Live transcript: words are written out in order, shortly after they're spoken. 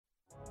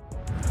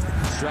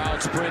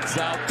Stroud sprints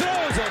out,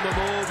 throws on the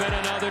move, and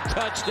another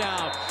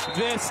touchdown.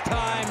 This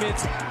time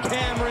it's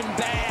Cameron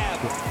Babb.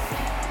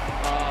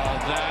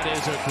 That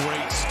is a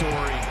great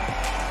story.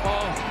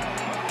 Oh,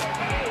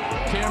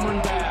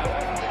 Cameron Babb,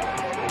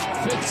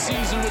 5th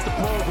season with the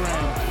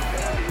program.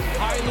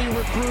 Highly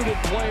recruited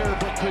player,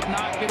 but could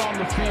not get on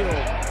the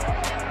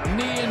field.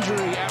 Knee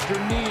injury after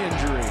knee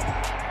injury.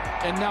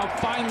 And now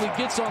finally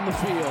gets on the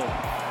field.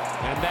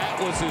 And that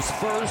was his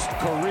first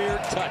career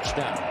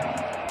touchdown.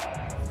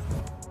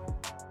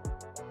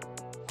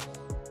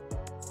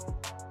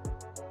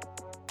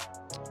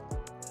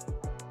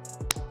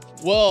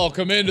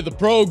 Welcome into the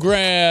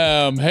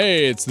program.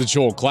 Hey, it's the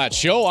Joel Klatt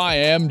Show. I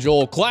am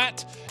Joel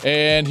Klatt,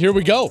 and here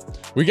we go.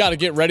 We got to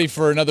get ready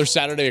for another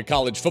Saturday of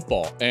college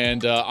football,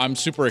 and I'm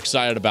super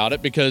excited about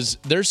it because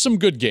there's some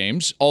good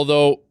games,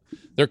 although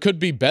there could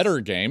be better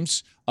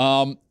games,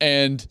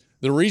 and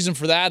the reason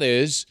for that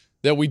is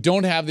that we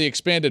don't have the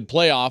expanded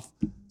playoff.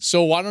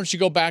 So why don't you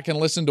go back and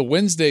listen to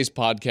Wednesday's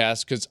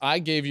podcast, because I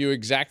gave you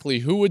exactly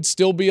who would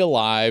still be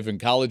alive in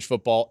college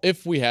football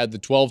if we had the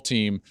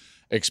 12-team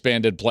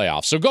expanded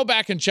playoff. So go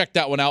back and check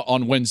that one out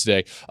on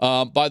Wednesday.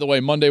 By the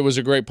way, Monday was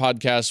a great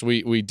podcast.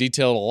 We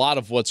detailed a lot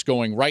of what's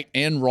going right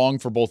and wrong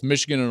for both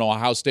Michigan and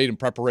Ohio State in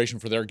preparation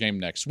for their game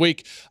next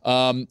week,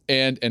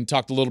 and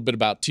talked a little bit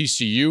about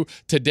TCU.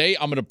 Today,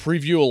 I'm going to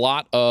preview a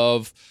lot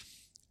of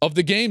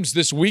the games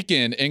this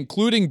weekend,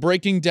 including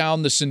breaking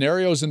down the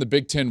scenarios in the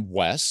Big Ten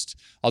West.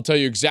 I'll tell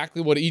you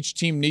exactly what each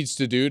team needs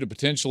to do to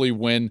potentially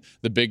win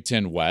the Big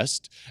Ten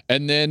West,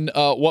 and then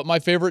what my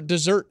favorite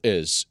dessert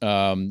is.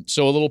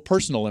 So a little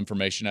personal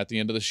information at the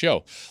end of the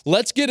show.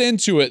 Let's get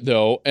into it,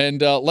 though,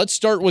 and let's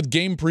start with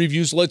game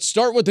previews. Let's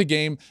start with the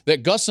game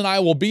that Gus and I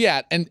will be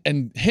at,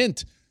 and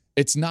hint,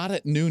 it's not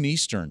at noon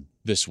Eastern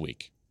this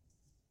week.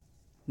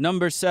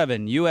 Number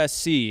 7,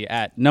 USC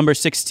at number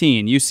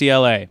 16,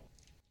 UCLA.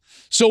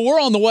 So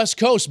we're on the West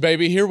Coast,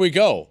 baby. Here we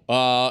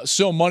go.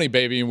 So money,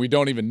 baby, and we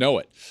don't even know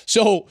it.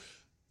 So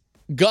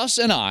Gus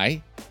and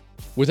I,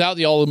 without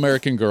the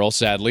All-American girl,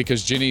 sadly,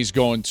 because Ginny's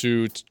going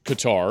to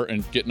Qatar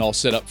and getting all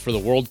set up for the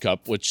World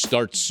Cup, which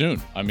starts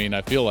soon. I mean,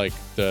 I feel like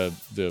the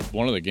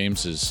one of the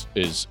games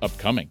is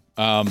upcoming.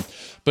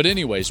 But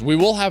anyways, we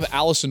will have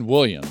Allison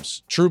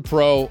Williams, true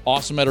pro,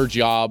 awesome at her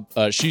job.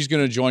 She's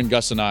going to join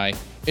Gus and I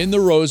in the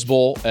Rose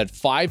Bowl at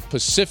 5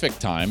 Pacific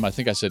time. I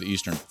think I said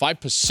Eastern. 5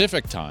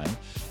 Pacific time.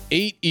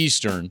 8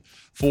 Eastern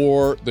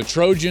for the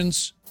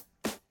Trojans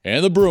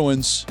and the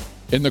Bruins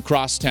in the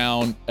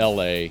crosstown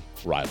LA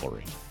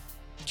rivalry.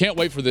 Can't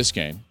wait for this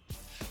game,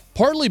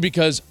 partly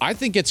because I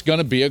think it's going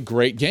to be a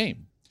great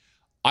game.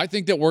 I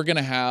think that we're going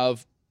to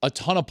have a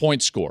ton of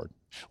points scored.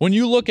 When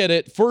you look at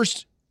it,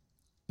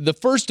 the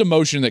first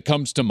emotion that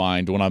comes to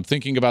mind when I'm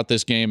thinking about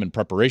this game and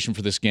preparation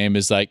for this game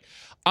is like,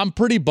 I'm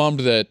pretty bummed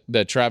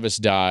that Travis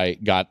Dye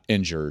got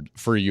injured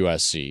for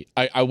USC.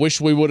 I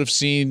wish we would have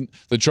seen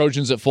the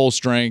Trojans at full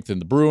strength and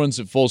the Bruins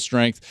at full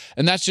strength,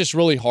 and that's just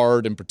really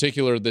hard, in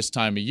particular this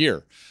time of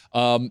year.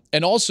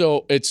 And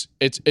also, it's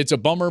a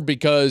bummer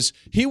because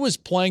he was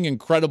playing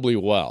incredibly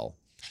well.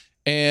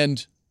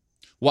 And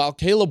while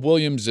Caleb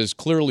Williams is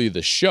clearly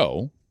the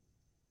show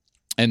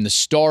and the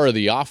star of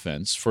the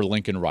offense for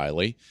Lincoln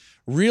Riley,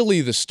 really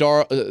the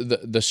straw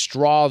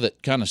that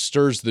kind of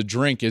stirs the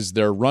drink is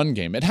their run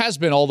game. It has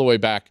been all the way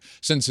back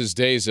since his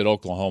days at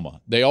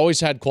Oklahoma. They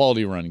always had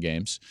quality run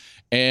games,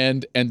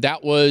 and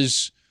that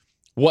was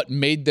what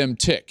made them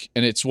tick,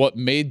 and it's what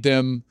made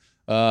them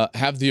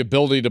have the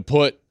ability to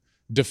put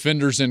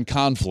defenders in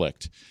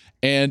conflict.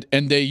 And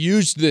they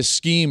used this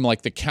scheme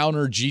like the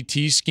counter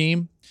GT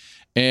scheme,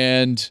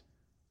 and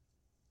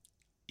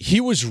he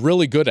was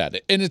really good at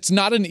it. And it's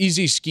not an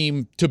easy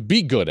scheme to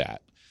be good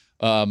at.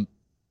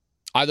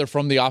 Either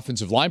from the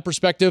offensive line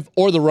perspective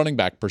or the running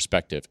back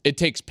perspective. It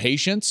takes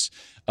patience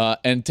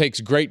and takes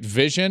great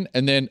vision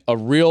and then a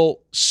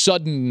real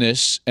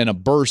suddenness and a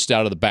burst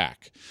out of the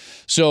back.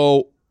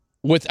 So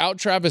without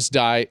Travis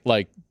Dye,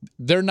 like,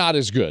 they're not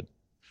as good,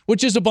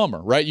 which is a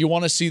bummer, right? You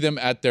want to see them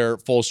at their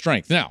full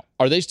strength. Now,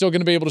 are they still going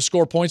to be able to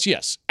score points?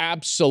 Yes,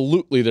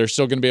 absolutely. They're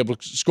still going to be able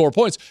to score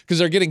points because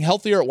they're getting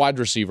healthier at wide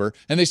receiver,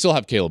 and they still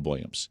have Caleb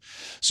Williams.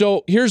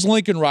 So here's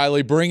Lincoln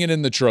Riley bringing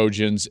in the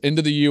Trojans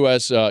into the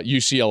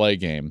USC-UCLA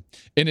game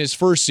in his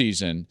first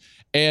season.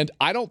 And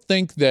I don't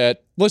think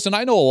that, listen,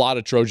 I know a lot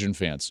of Trojan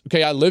fans.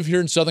 Okay, I live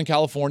here in Southern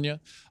California.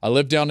 I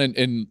live down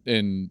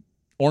in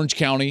Orange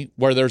County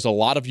where there's a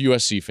lot of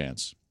USC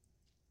fans.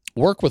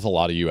 Work with a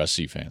lot of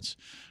USC fans.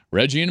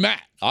 Reggie and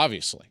Matt,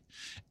 obviously.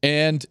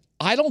 And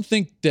I don't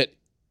think that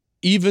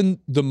even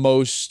the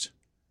most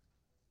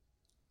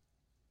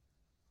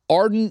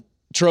ardent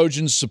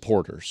Trojan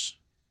supporters,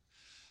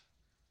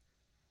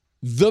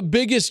 the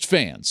biggest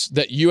fans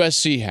that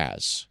USC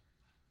has,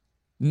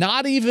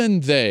 not even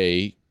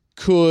they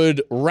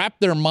could wrap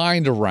their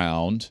mind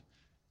around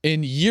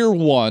in year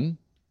one,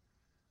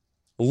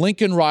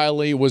 Lincoln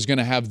Riley was going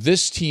to have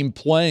this team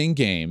playing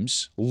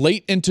games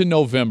late into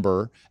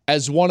November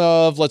as one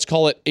of, let's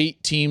call it,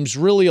 8 teams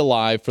really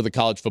alive for the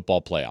college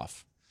football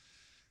playoff.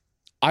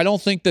 I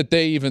don't think that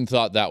they even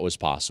thought that was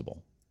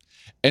possible.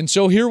 And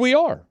so here we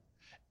are.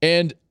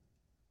 And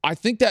I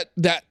think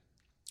that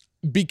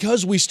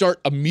because we start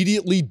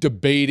immediately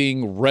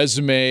debating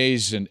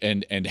resumes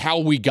and how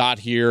we got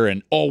here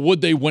and,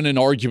 would they win an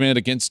argument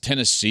against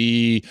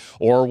Tennessee,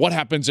 or what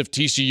happens if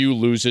TCU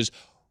loses?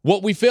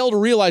 What we fail to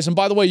realize, and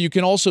by the way, you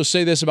can also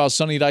say this about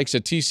Sonny Dykes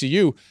at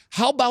TCU,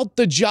 how about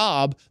the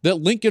job that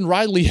Lincoln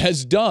Riley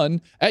has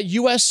done at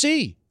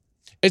USC?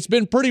 It's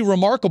been pretty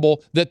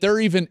remarkable that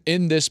they're even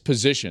in this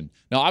position.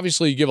 Now,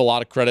 obviously, you give a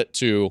lot of credit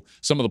to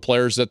some of the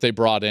players that they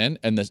brought in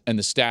and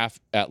the staff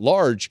at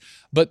large,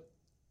 but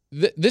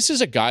this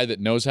is a guy that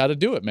knows how to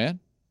do it,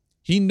 man.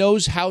 He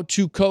knows how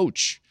to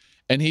coach,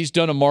 and he's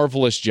done a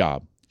marvelous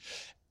job.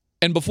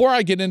 And before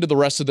I get into the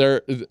rest of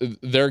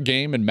their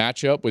game and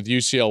matchup with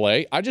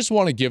UCLA, I just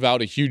want to give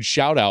out a huge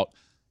shout out.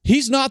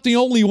 He's not the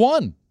only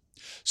one.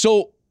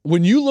 So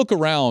when you look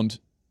around,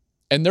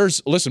 and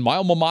listen, my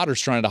alma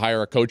mater's trying to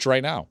hire a coach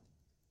right now.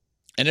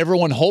 And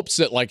everyone hopes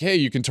that, like, hey,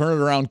 you can turn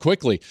it around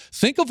quickly.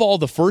 Think of all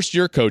the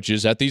first-year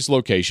coaches at these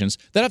locations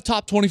that have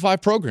top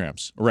 25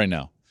 programs right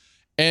now.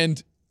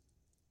 And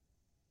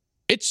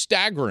it's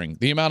staggering,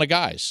 the amount of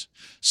guys.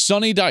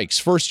 Sonny Dykes,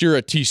 first year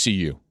at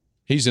TCU.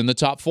 He's in the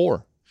top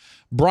 4.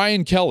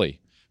 Brian Kelly,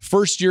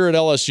 first year at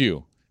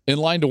LSU, in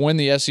line to win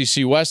the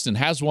SEC West and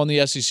has won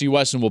the SEC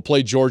West and will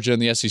play Georgia in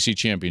the SEC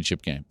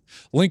championship game.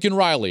 Lincoln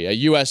Riley at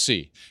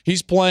USC.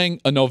 He's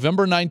playing a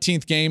November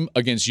 19th game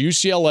against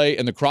UCLA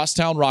in the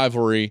crosstown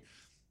rivalry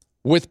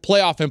with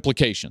playoff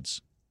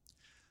implications.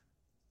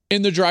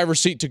 In the driver's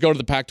seat to go to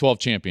the Pac-12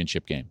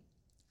 championship game.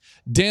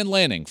 Dan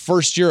Lanning,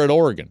 first year at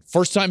Oregon,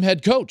 first-time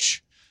head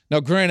coach. Now,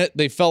 granted,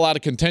 they fell out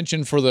of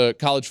contention for the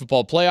college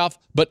football playoff,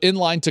 but in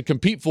line to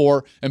compete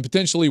for and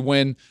potentially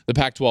win the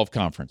Pac-12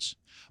 conference.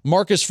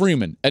 Marcus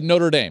Freeman at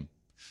Notre Dame.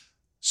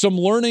 Some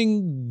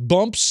learning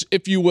bumps,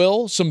 if you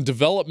will, some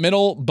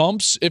developmental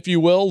bumps, if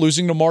you will,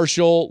 losing to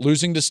Marshall,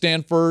 losing to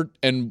Stanford,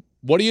 and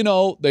what do you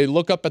know? They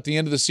look up at the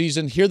end of the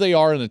season. Here they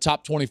are in the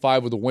top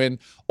 25 with a win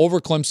over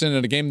Clemson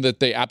in a game that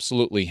they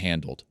absolutely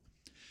handled.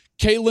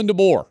 Kalen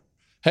DeBoer,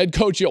 head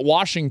coach at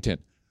Washington.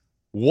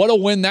 What a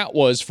win that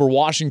was for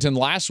Washington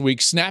last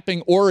week,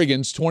 snapping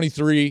Oregon's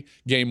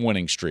 23-game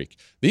winning streak.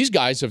 These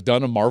guys have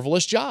done a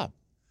marvelous job,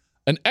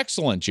 an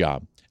excellent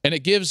job. And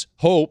it gives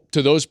hope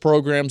to those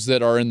programs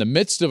that are in the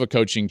midst of a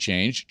coaching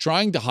change,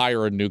 trying to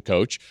hire a new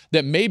coach,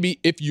 that maybe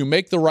if you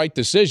make the right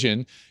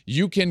decision,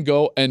 you can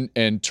go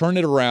and turn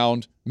it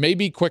around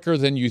maybe quicker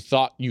than you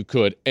thought you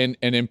could. And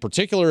in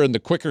particular, in the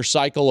quicker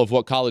cycle of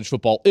what college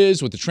football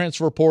is with the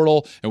transfer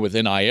portal and with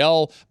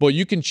NIL, boy,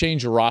 you can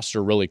change a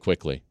roster really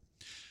quickly,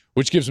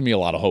 which gives me a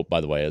lot of hope, by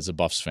the way, as a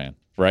Buffs fan,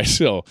 right?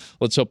 So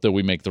let's hope that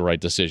we make the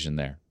right decision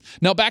there.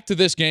 Now back to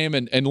this game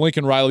and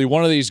Lincoln Riley,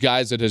 one of these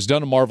guys that has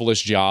done a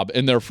marvelous job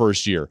in their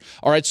first year.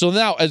 All right, so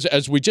now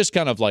as we just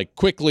kind of like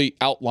quickly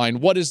outline,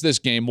 what is this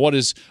game? What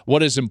is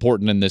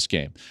important in this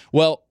game?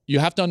 Well, you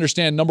have to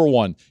understand, number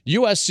one,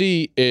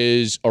 USC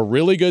is a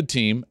really good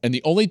team, and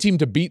the only team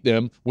to beat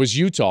them was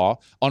Utah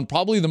on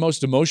probably the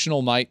most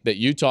emotional night that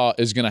Utah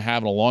is going to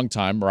have in a long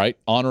time, right?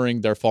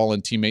 Honoring their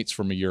fallen teammates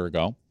from a year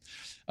ago.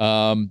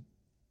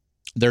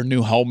 Their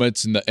new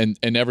helmets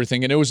and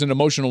everything. And it was an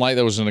emotional night.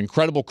 There was an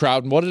incredible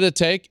crowd. And what did it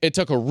take? It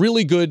took a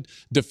really good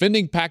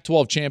defending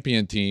Pac-12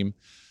 champion team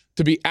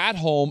to be at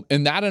home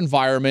in that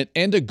environment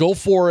and to go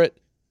for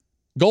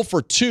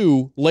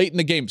two late in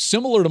the game.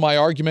 Similar to my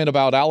argument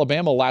about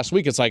Alabama last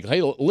week. It's like,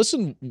 hey,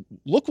 listen,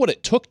 look what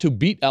it took to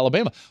beat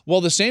Alabama. Well,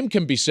 the same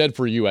can be said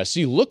for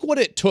USC. Look what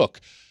it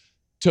took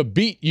to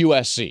beat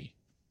USC.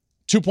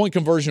 2-point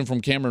conversion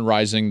from Cameron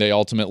Rising. They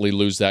ultimately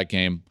lose that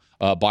game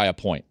by a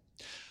point.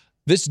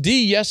 This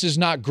D, yes, is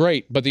not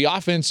great, but the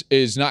offense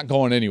is not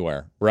going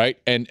anywhere, right?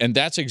 And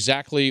that's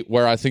exactly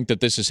where I think that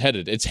this is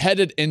headed. It's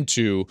headed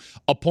into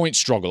a point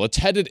struggle. It's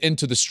headed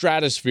into the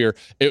stratosphere.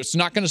 It's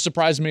not going to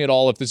surprise me at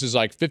all if this is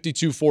like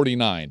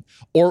 52-49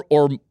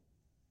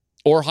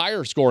 or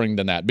higher scoring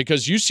than that,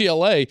 because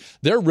UCLA,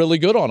 they're really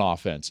good on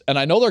offense. And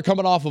I know they're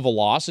coming off of a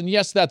loss, and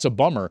yes, that's a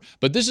bummer,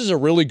 but this is a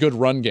really good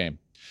run game.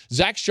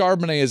 Zach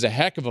Charbonnet is a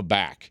heck of a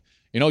back.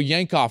 You know,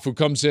 Yankoff, who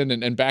comes in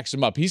and backs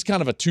him up, he's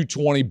kind of a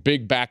 220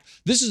 big back.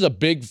 This is a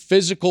big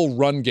physical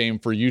run game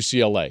for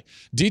UCLA.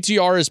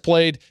 DTR has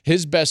played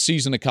his best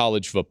season of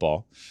college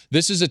football.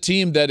 This is a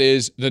team that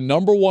is the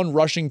number one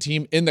rushing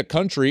team in the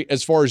country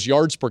as far as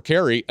yards per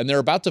carry, and they're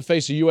about to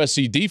face a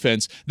USC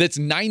defense that's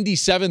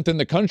 97th in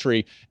the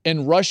country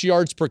in rush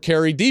yards per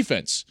carry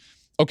defense.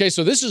 Okay,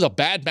 so this is a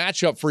bad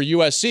matchup for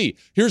USC.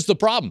 Here's the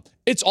problem.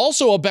 It's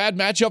also a bad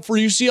matchup for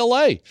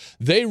UCLA.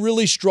 They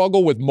really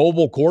struggle with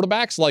mobile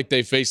quarterbacks like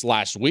they faced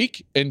last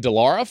week in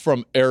Delara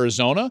from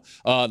Arizona.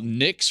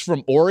 Nix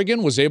from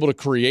Oregon was able to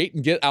create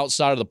and get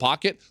outside of the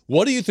pocket.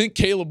 What do you think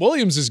Caleb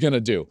Williams is going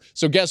to do?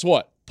 So guess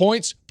what?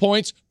 Points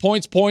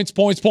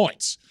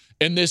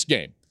in this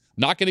game.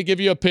 Not going to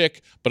give you a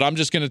pick, but I'm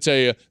just going to tell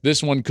you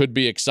this one could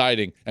be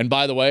exciting. And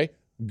by the way,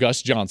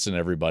 Gus Johnson,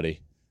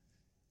 everybody.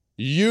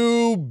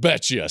 You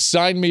betcha.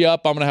 Sign me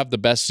up. I'm going to have the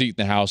best seat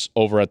in the house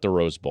over at the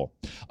Rose Bowl.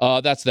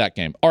 That's that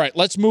game. All right,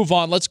 let's move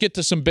on. Let's get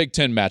to some Big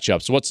Ten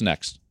matchups. What's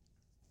next?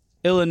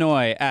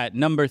 Illinois at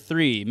number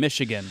 3,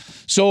 Michigan.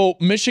 So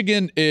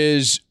Michigan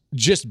is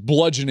just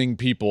bludgeoning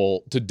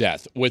people to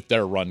death with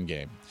their run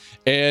game.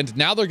 And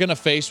now they're going to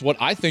face what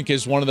I think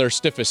is one of their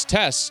stiffest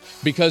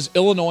tests, because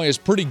Illinois is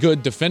pretty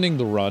good defending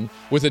the run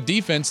with a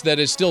defense that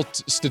is still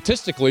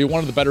statistically one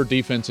of the better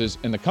defenses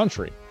in the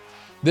country.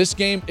 This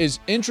game is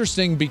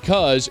interesting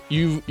because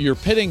you're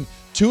pitting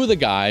two of the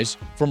guys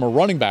from a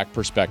running back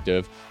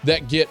perspective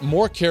that get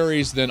more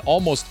carries than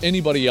almost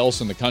anybody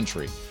else in the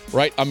country,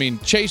 right? I mean,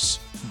 Chase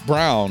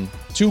Brown,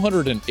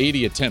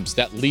 280 attempts,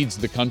 that leads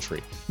the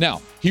country.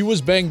 Now, he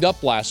was banged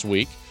up last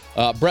week.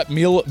 Brett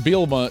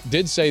Bielema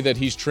did say that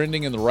he's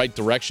trending in the right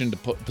direction to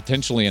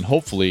potentially and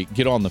hopefully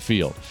get on the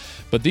field.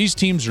 But these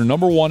teams are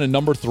number 1 and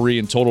number 3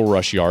 in total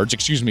rush yards.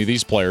 Excuse me,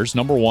 these players,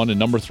 number 1 and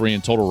number 3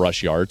 in total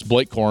rush yards,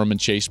 Blake Corum and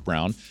Chase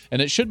Brown,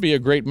 and it should be a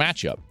great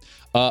matchup.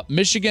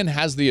 Michigan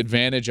has the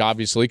advantage,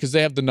 obviously, because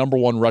they have the number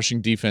 1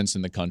 rushing defense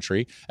in the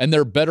country, and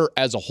they're better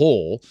as a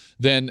whole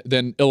than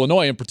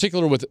Illinois, in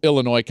particular with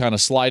Illinois kind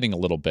of sliding a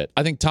little bit.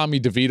 I think Tommy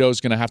DeVito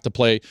is going to have to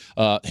play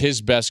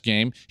his best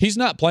game. He's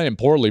not playing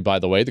poorly, by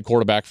the way, the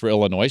quarterback for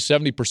Illinois,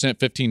 70%,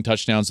 15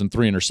 touchdowns, and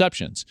 3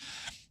 interceptions.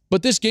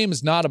 But this game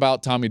is not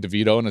about Tommy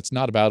DeVito, and it's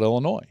not about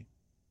Illinois.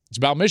 It's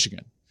about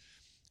Michigan.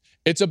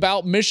 It's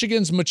about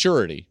Michigan's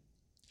maturity.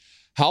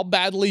 How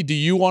badly do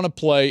you want to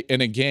play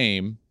in a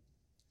game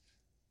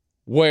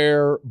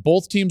where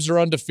both teams are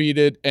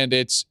undefeated, and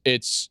it's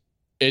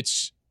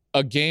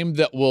a game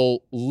that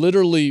will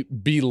literally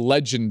be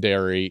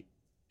legendary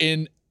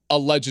in a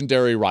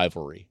legendary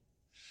rivalry?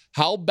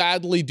 How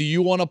badly do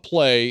you want to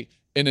play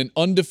in an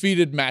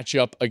undefeated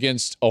matchup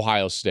against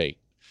Ohio State?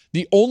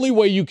 The only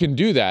way you can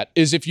do that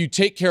is if you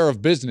take care of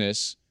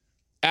business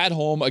at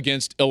home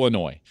against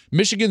Illinois.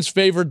 Michigan's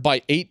favored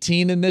by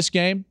 18 in this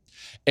game,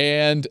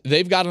 and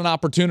they've got an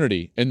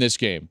opportunity in this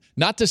game,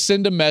 not to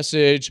send a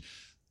message,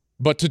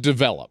 but to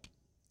develop.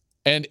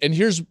 And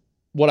here's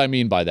what I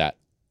mean by that.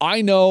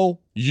 I know,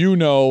 you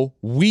know,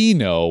 we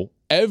know,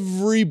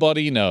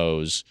 everybody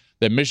knows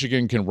that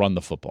Michigan can run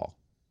the football.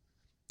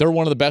 They're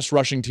one of the best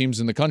rushing teams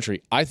in the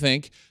country. I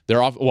think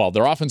their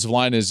offensive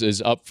line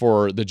is up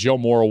for the Joe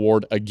Moore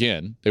Award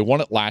again. They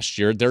won it last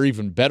year. They're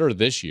even better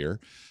this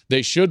year.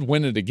 They should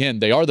win it again.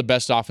 They are the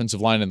best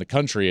offensive line in the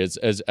country as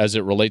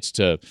it relates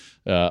to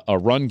a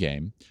run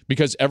game,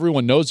 because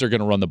everyone knows they're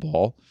going to run the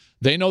ball.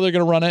 They know they're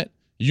going to run it.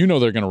 You know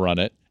they're going to run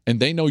it, and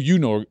they know you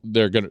know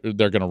they're going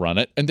to run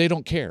it, and they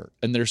don't care,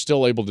 and they're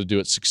still able to do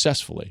it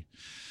successfully.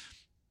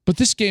 But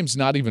this game's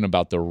not even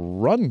about the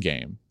run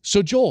game.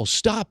 So, Joel,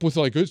 stop with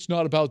it's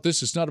not about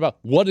this, it's not about.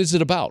 What is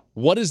it about?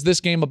 What is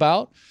this game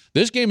about?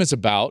 This game is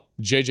about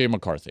J.J.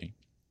 McCarthy.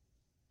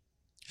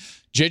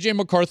 J.J.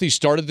 McCarthy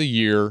started the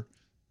year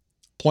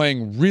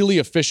playing really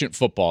efficient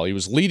football. He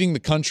was leading the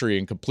country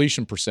in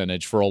completion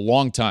percentage for a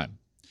long time.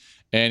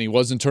 And he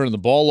wasn't turning the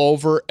ball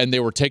over, and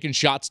they were taking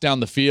shots down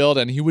the field,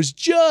 and he was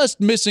just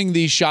missing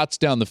these shots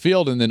down the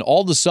field. And then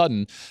all of a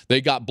sudden, they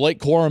got Blake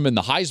Corum in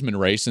the Heisman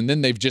race, and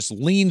then they've just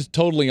leaned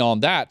totally on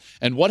that.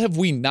 And what have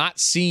we not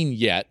seen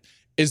yet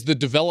is the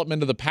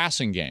development of the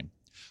passing game.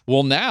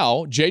 Well,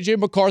 now J.J.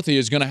 McCarthy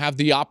is going to have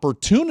the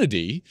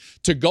opportunity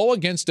to go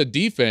against a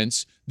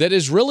defense that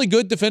is really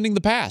good defending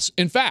the pass.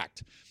 In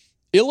fact,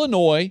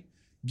 Illinois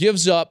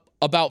gives up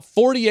about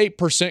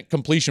 48%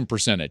 completion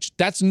percentage.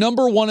 That's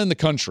number 1 in the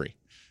country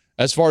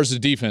as far as the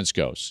defense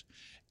goes.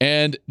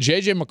 And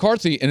J.J.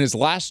 McCarthy, in his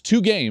last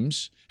 2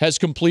 games, has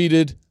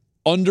completed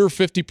under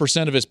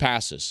 50% of his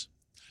passes.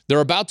 They're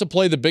about to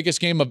play the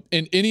biggest game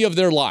in any of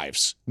their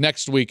lives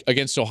next week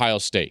against Ohio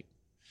State.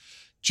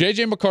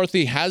 J.J.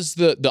 McCarthy has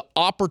the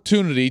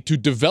opportunity to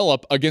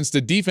develop against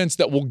a defense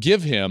that will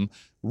give him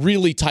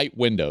really tight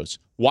windows.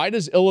 Why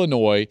does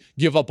Illinois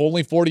give up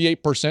only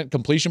 48%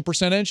 completion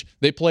percentage?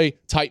 They play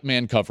tight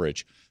man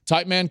coverage.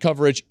 Tight man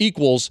coverage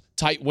equals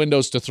tight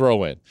windows to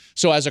throw in.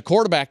 So as a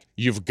quarterback,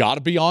 you've got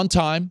to be on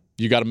time.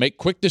 You got to make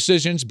quick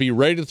decisions, be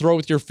ready to throw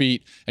with your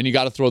feet, and you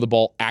got to throw the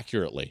ball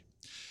accurately.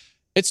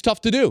 It's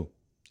tough to do.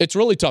 It's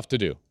really tough to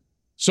do.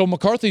 So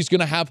McCarthy's going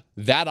to have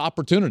that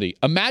opportunity.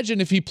 Imagine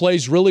if he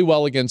plays really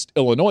well against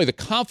Illinois, the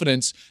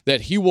confidence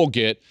that he will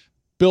get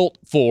built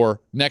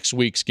for next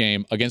week's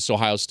game against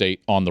Ohio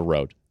State on the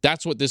road.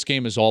 That's what this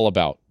game is all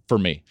about for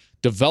me.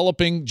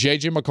 Developing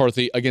J.J.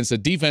 McCarthy against a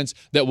defense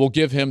that will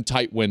give him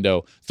tight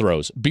window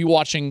throws. Be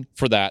watching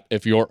for that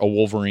if you're a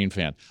Wolverine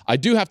fan. I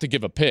do have to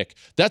give a pick.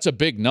 That's a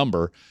big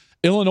number.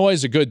 Illinois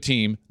is a good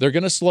team. They're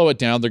going to slow it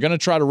down. They're going to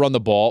try to run the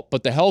ball,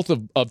 but the health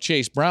of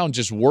Chase Brown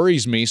just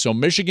worries me. So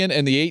Michigan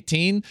and the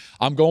 18,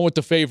 I'm going with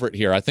the favorite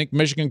here. I think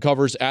Michigan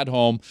covers at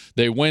home.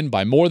 They win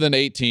by more than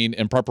 18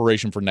 in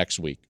preparation for next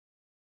week.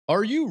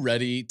 Are you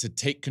ready to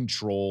take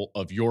control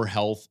of your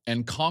health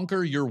and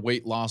conquer your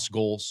weight loss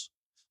goals?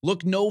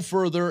 Look no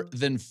further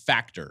than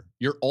Factor,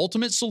 your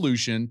ultimate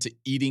solution to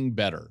eating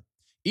better.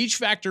 Each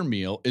Factor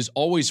meal is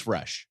always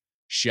fresh,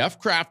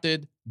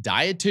 chef-crafted,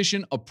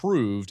 dietitian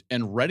approved,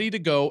 and ready to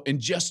go in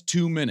just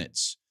 2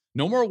 minutes.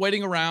 No more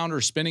waiting around or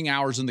spending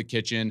hours in the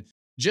kitchen.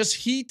 Just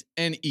heat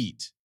and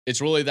eat.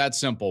 It's really that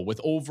simple,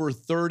 with over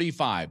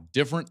 35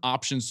 different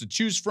options to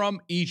choose from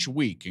each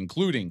week,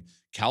 including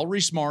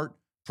Calorie Smart,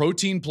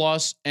 Protein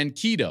Plus, and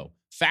Keto.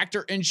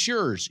 Factor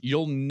ensures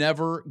you'll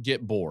never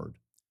get bored,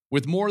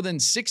 with more than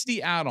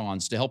 60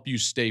 add-ons to help you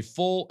stay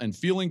full and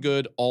feeling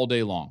good all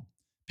day long.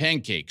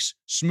 Pancakes,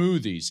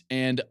 smoothies,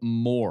 and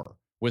more.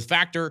 With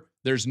Factor,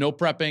 there's no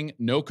prepping,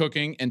 no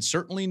cooking, and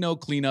certainly no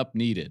cleanup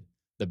needed.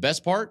 The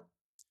best part?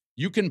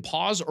 You can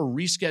pause or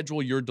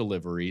reschedule your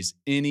deliveries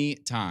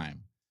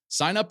anytime.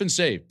 Sign up and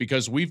save,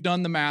 because we've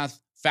done the math.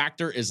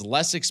 Factor is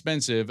less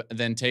expensive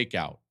than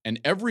takeout,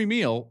 and every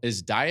meal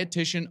is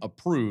dietitian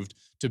approved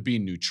to be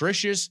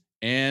nutritious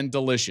and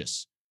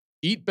delicious.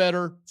 Eat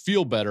better,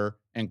 feel better,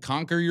 and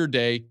conquer your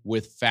day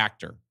with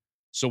Factor.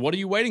 So what are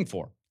you waiting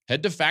for?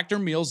 Head to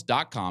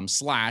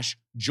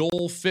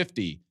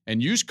factormeals.com/Joel50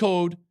 and use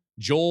code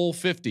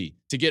Joel50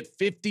 to get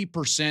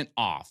 50%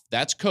 off.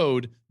 That's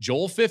code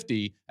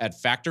Joel50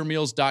 at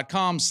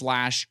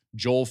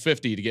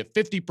factormeals.com/Joel50 to get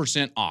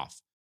 50%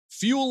 off.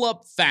 Fuel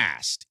up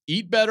fast,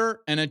 eat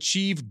better, and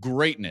achieve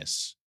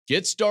greatness.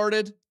 Get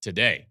started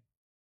today.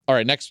 All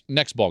right, next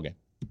ball game.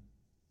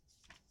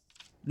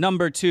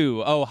 Number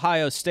 2,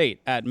 Ohio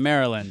State at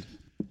Maryland.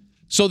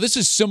 So this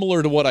is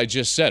similar to what I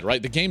just said,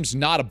 right? The game's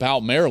not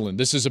about Maryland.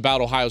 This is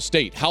about Ohio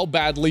State. How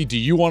badly do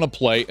you want to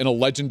play in a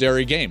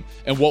legendary game,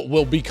 and what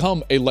will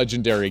become a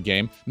legendary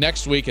game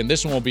next week? And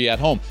this one will be at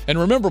home. And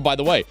remember, by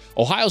the way,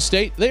 Ohio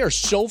State, they are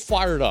so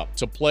fired up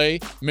to play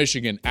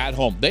Michigan at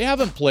home. They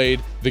haven't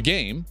played the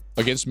game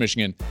against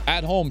Michigan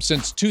at home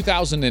since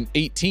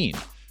 2018.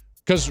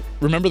 Because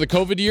remember, the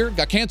COVID year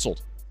got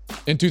canceled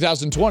in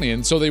 2020,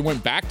 and so they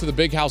went back to the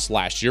Big House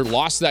last year,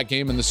 lost that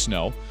game in the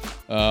snow,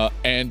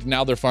 and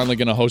now they're finally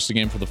going to host a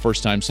game for the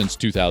first time since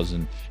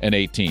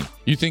 2018.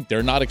 You think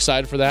they're not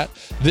excited for that?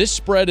 This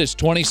spread is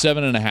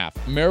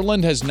 27.5.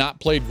 Maryland has not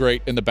played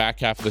great in the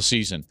back half of the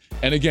season.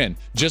 And again,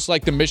 just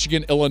like the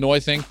Michigan-Illinois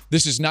thing,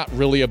 this is not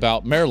really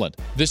about Maryland.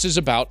 This is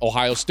about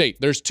Ohio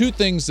State. There's two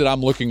things that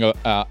I'm looking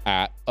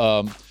at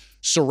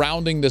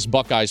surrounding this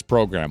Buckeyes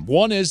program.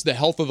 One is the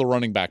health of the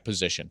running back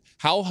position.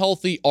 How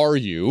healthy are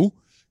you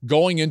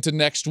going into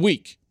next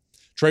week?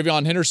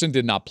 Travion Henderson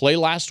did not play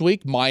last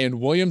week. Mayan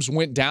Williams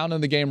went down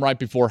in the game right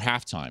before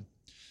halftime.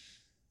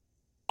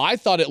 I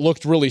thought it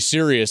looked really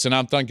serious, and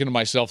I'm thinking to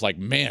myself, like,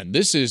 man,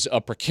 this is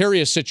a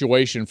precarious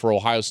situation for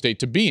Ohio State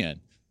to be in.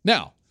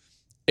 Now,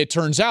 it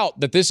turns out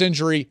that this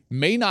injury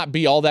may not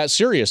be all that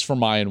serious for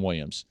Mayan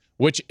Williams,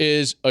 which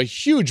is a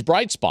huge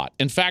bright spot.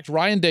 In fact,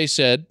 Ryan Day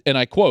said, and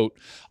I quote,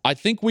 "I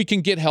think we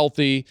can get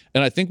healthy,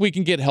 and I think we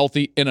can get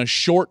healthy in a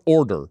short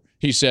order,"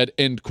 he said,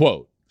 end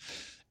quote.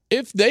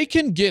 If they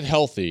can get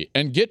healthy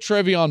and get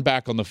Travion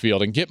back on the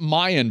field and get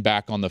Mayan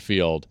back on the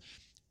field,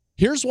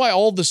 here's why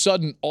all of a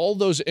sudden all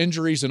those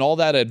injuries and all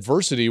that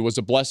adversity was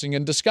a blessing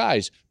in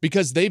disguise,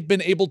 because they've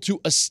been able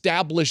to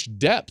establish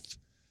depth.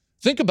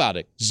 Think about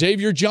it.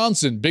 Xavier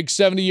Johnson, big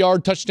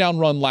 70-yard touchdown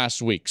run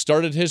last week.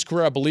 Started his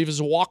career, I believe, as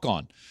a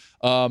walk-on.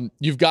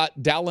 You've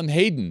got Dallin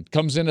Hayden,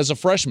 comes in as a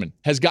freshman,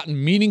 has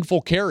gotten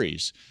meaningful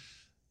carries.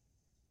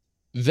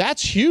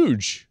 That's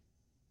huge.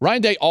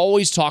 Ryan Day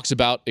always talks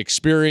about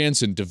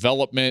experience and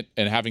development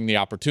and having the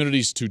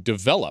opportunities to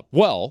develop.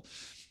 Well,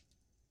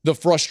 the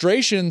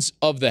frustrations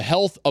of the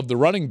health of the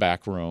running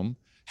back room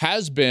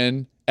has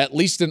been at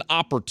least an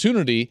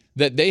opportunity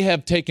that they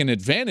have taken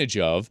advantage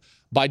of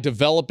by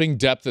developing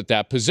depth at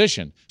that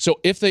position. So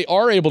if they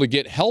are able to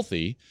get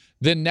healthy,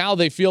 then now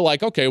they feel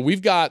like, okay,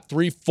 we've got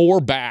 3-4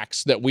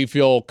 backs that we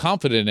feel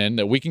confident in,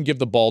 that we can give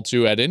the ball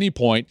to at any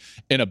point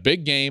in a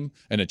big game,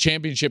 in a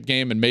championship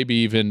game, and maybe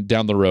even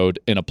down the road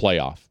in a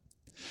playoff.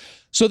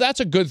 So that's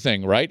a good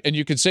thing, right? And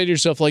you can say to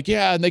yourself, like,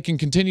 yeah, and they can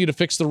continue to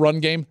fix the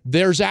run game.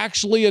 There's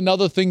actually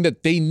another thing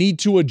that they need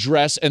to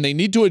address, and they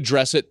need to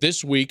address it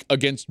this week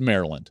against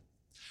Maryland.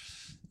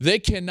 They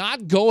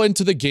cannot go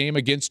into the game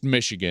against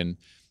Michigan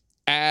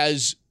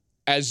as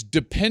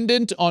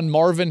dependent on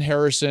Marvin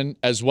Harrison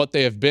as what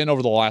they have been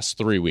over the last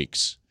 3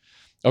 weeks.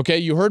 Okay,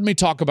 you heard me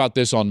talk about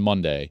this on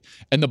Monday.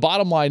 And the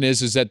bottom line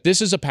is that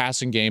this is a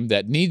passing game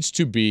that needs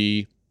to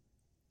be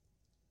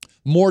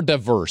more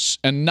diverse,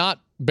 and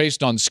not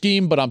based on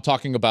scheme, but I'm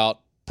talking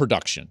about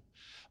production.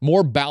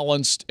 More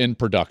balanced in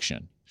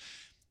production.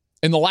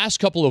 In the last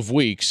couple of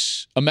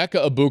weeks,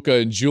 Emeka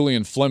Egbuka and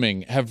Julian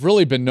Fleming have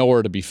really been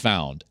nowhere to be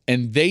found,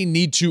 and they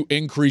need to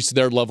increase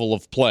their level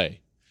of play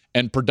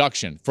and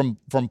production. From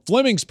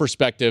Fleming's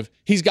perspective,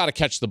 he's got to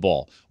catch the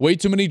ball. Way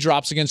too many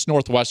drops against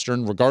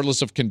Northwestern,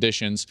 regardless of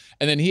conditions.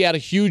 And then he had a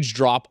huge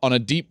drop on a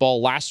deep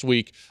ball last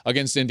week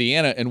against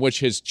Indiana, in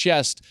which his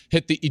chest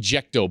hit the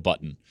ejecto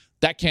button.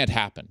 That can't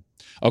happen.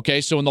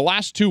 Okay, so in the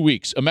last 2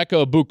 weeks,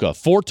 Emeka Egbuka,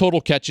 4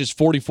 total catches,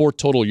 44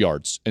 total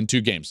yards in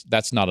 2 games.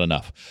 That's not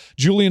enough.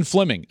 Julian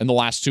Fleming in the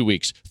last 2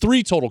 weeks,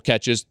 3 total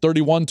catches,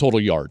 31 total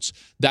yards.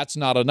 That's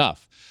not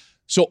enough.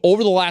 So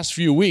over the last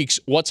few weeks,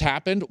 what's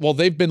happened? Well,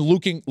 they've been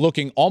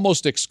looking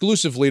almost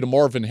exclusively to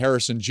Marvin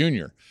Harrison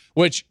Jr.,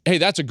 which, hey,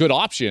 that's a good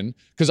option,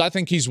 because I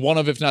think he's one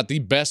of, if not the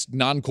best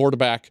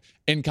non-quarterback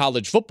in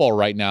college football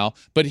right now.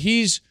 But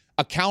he's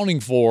accounting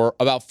for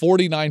about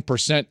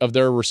 49% of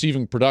their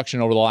receiving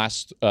production over the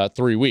last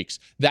 3 weeks.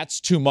 That's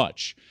too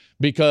much,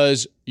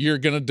 because you're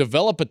going to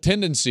develop a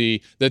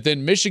tendency that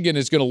then Michigan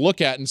is going to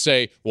look at and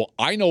say, well,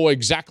 I know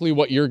exactly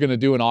what you're going to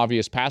do in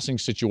obvious passing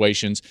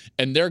situations,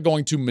 and they're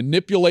going to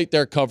manipulate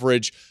their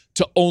coverage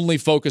to only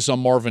focus on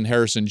Marvin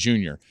Harrison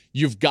Jr.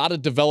 You've got to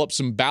develop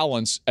some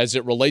balance as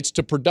it relates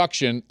to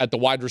production at the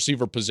wide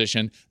receiver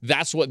position.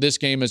 That's what this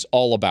game is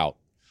all about.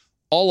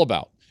 All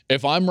about.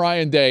 If I'm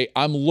Ryan Day,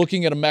 I'm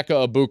looking at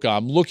Emeka Egbuka,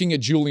 I'm looking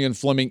at Julian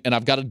Fleming, and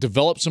I've got to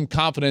develop some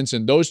confidence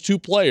in those two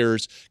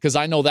players, because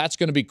I know that's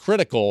going to be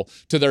critical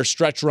to their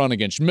stretch run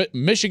against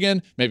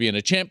Michigan, maybe in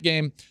a champ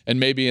game, and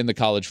maybe in the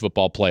college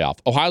football playoff.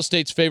 Ohio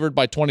State's favored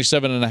by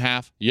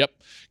 27.5. Yep,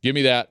 give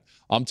me that.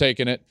 I'm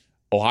taking it.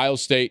 Ohio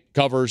State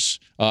covers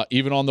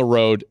even on the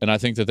road, and I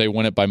think that they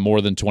win it by more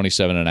than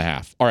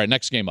 27.5. All right,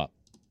 next game up.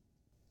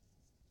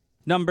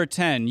 Number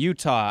 10,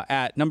 Utah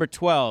at number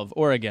 12,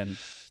 Oregon.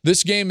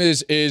 This game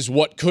is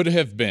what could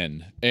have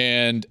been,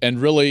 and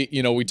really,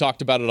 we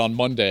talked about it on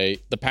Monday.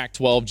 The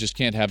Pac-12 just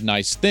can't have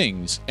nice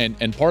things,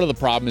 and part of the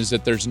problem is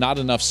that there's not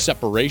enough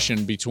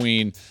separation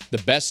between the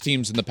best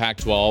teams in the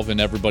Pac-12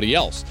 and everybody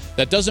else.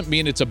 That doesn't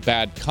mean it's a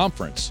bad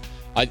conference.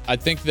 I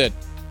think that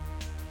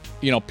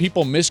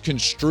people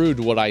misconstrued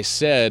what I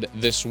said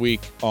this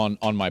week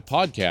on my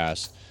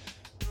podcast.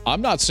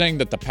 I'm not saying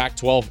that the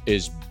Pac-12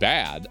 is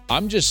bad.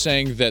 I'm just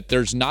saying that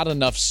there's not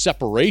enough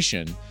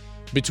separation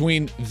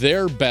between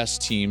their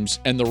best teams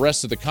and the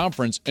rest of the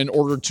conference in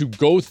order to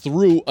go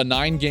through a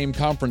 9-game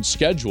conference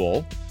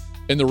schedule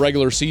in the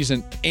regular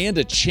season and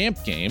a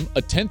champ game,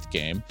 a 10th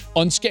game,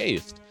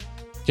 unscathed.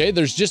 Okay,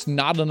 there's just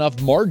not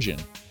enough margin.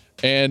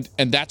 And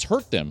that's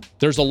hurt them.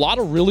 There's a lot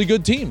of really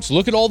good teams.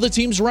 Look at all the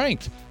teams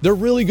ranked. They're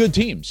really good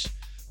teams.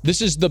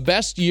 This is the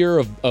best year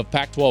of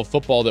Pac-12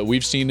 football that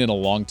we've seen in a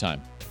long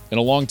time.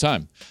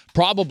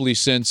 Probably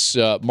since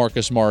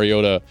Marcus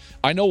Mariota.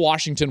 I know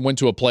Washington went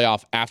to a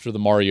playoff after the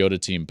Mariota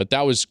team, but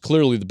that was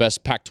clearly the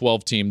best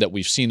Pac-12 team that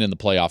we've seen in the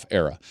playoff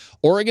era.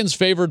 Oregon's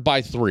favored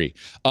by 3.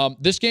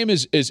 This game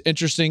is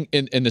interesting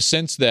in the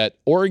sense that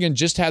Oregon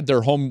just had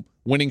their home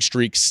winning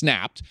streak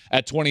snapped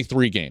at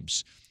 23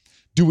 games.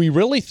 Do we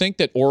really think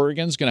that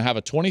Oregon's going to have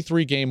a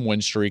 23-game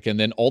win streak and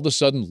then all of a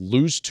sudden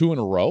lose 2 in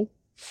a row?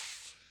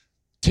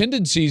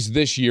 Tendencies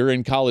this year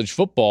in college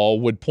football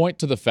would point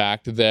to the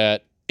fact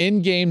that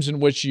in games in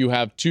which you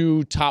have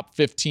 2 top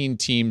 15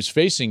 teams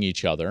facing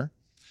each other,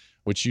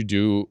 which you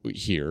do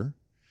here,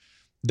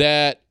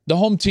 that the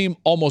home team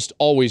almost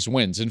always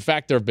wins. In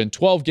fact, there have been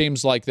 12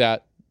 games like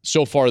that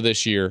so far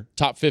this year,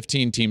 top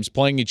 15 teams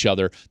playing each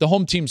other. The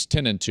home team's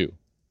 10-2.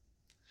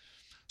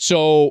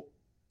 So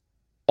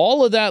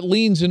all of that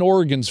leans in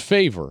Oregon's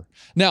favor.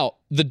 Now,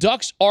 the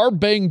Ducks are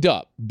banged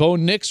up. Bo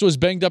Nix was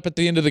banged up at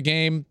the end of the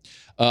game.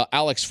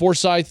 Alex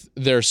Forsyth,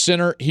 their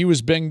center, he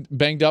was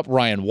banged up.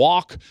 Ryan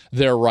Walk,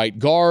 their right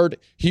guard,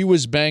 he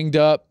was banged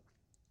up.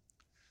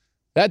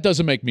 That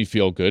doesn't make me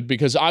feel good,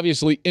 because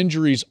obviously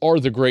injuries are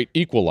the great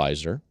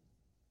equalizer.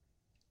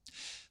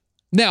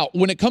 Now,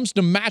 when it comes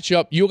to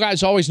matchup, you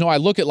guys always know I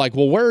look at like,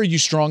 well, where are you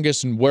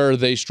strongest and where are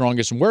they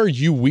strongest and where are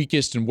you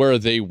weakest and where are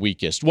they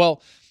weakest?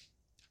 Well,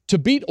 to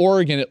beat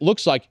Oregon, it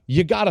looks like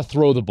you got to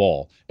throw the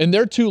ball. In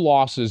their 2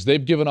 losses,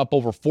 they've given up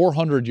over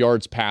 400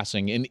 yards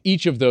passing in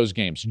each of those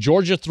games.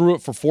 Georgia threw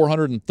it for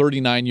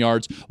 439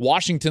 yards.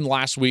 Washington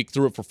last week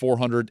threw it for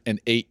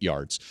 408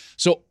 yards.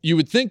 So you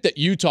would think that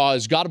Utah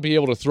has got to be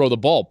able to throw the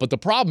ball. But the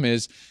problem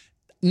is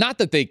not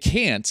that they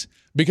can't,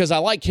 because I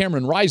like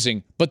Cameron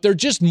Rising, but they're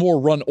just more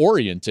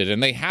run-oriented,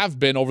 and they have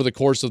been over the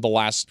course of the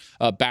last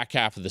back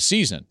half of the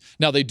season.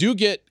 Now, they do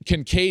get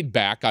Kincaid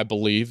back, I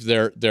believe,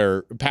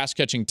 their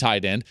pass-catching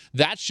tight end.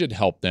 That should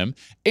help them.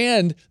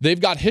 And they've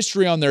got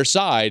history on their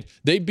side.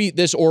 They beat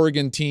this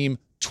Oregon team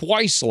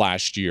twice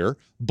last year,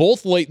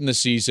 both late in the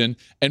season,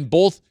 and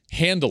both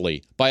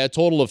handily by a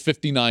total of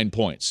 59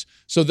 points.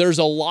 So there's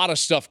a lot of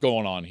stuff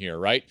going on here,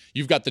 right?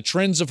 You've got the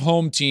trends of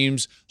home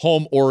teams,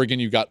 home Oregon.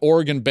 You've got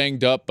Oregon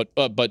banged up,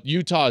 but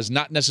Utah is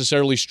not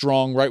necessarily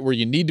strong, right, where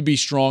you need to be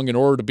strong in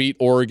order to beat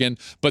Oregon,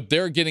 but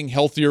they're getting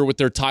healthier with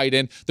their tight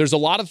end. There's a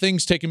lot of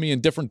things taking me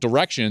in different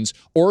directions.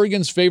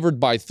 Oregon's favored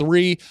by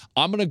 3.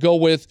 I'm going to go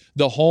with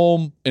the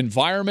home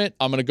environment.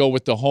 I'm going to go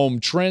with the home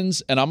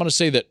trends, and I'm going to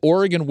say that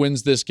Oregon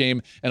wins this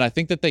game, and I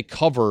think that they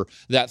cover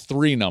that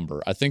 3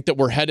 number. I think that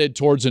we're headed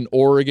towards an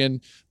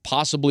Oregon,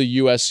 possibly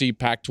USC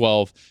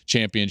Pac-12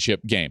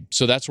 championship game.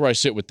 So that's where I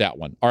sit with that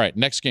one. All right,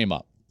 next game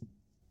up.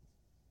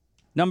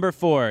 Number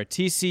 4,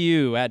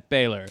 TCU at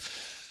Baylor.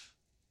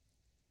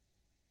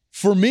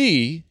 For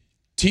me,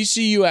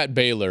 TCU at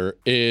Baylor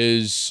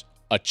is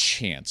a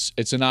chance.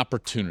 It's an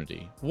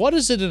opportunity. What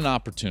is it an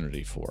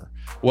opportunity for?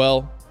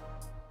 Well,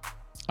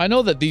 I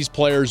know that these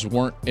players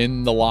weren't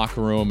in the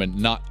locker room and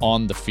not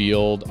on the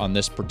field on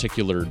this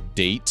particular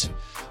date,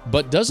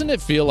 but doesn't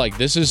it feel like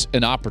this is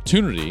an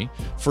opportunity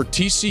for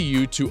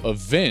TCU to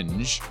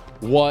avenge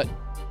what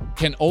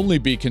can only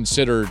be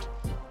considered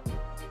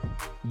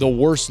the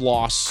worst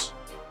loss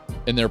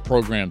in their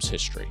program's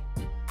history?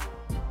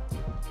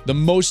 The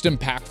most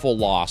impactful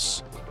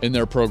loss in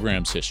their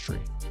program's history.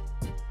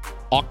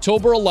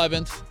 October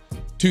 11th,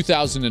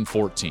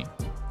 2014.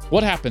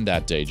 What happened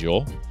that day,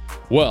 Joel?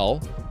 Well,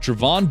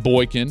 Trevon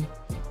Boykin,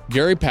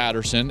 Gary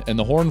Patterson, and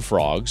the Horned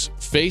Frogs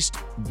faced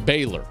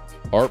Baylor.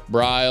 Art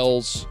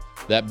Briles,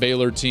 that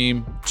Baylor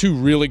team, two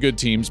really good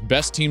teams,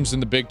 best teams in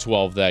the Big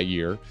 12 that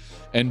year.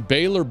 And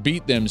Baylor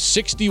beat them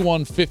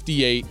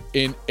 61-58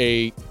 in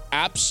a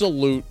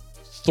absolute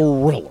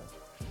thriller.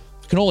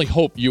 I can only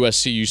hope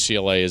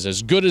USC-UCLA is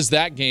as good as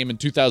that game in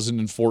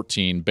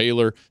 2014.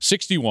 Baylor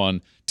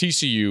 61,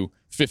 TCU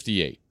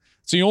 58.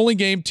 It's the only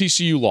game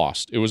TCU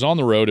lost. It was on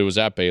the road. It was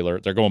at Baylor.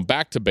 They're going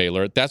back to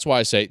Baylor. That's why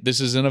I say this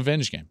is an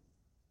revenge game.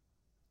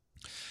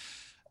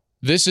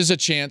 This is a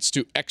chance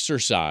to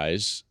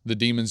exorcise the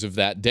demons of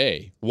that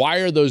day. Why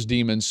are those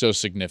demons so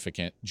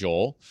significant,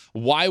 Joel?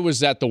 Why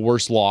was that the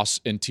worst loss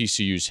in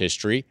TCU's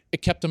history?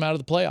 It kept them out of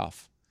the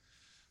playoff.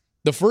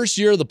 The first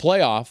year of the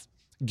playoff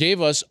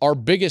gave us our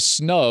biggest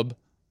snub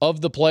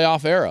of the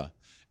playoff era.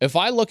 If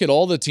I look at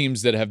all the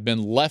teams that have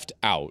been left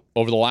out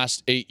over the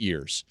last 8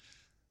 years,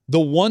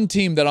 the one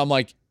team that I'm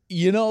like,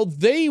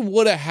 they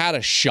would have had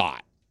a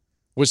shot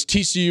was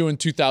TCU in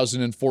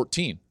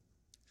 2014.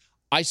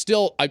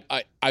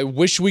 I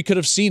wish we could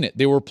have seen it.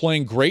 They were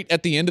playing great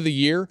at the end of the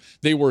year.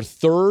 They were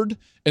third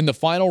in the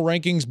final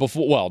rankings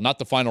before, well, not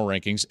the final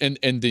rankings,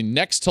 and the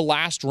next to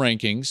last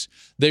rankings.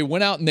 They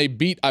went out and they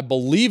beat, I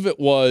believe it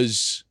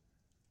was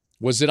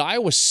it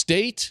Iowa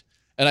State?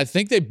 And I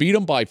think they beat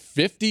them by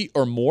 50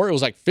 or more. It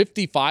was like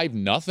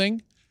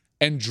 55-0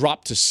 and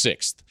dropped to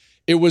sixth.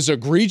 It was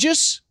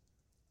egregious.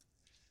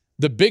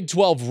 The Big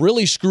 12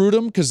 really screwed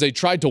them because they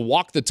tried to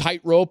walk the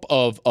tightrope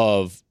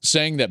of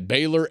saying that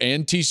Baylor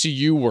and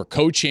TCU were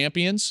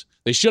co-champions.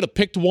 They should have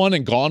picked one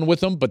and gone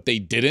with them, but they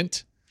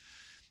didn't.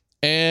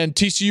 And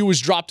TCU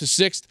was dropped to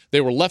sixth.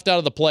 They were left out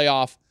of the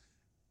playoff,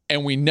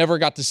 and we never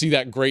got to see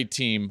that great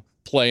team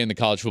play in the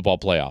college football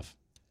playoff.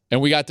 And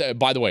we got to,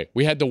 by the way,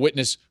 we had to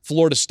witness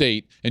Florida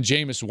State and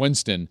Jameis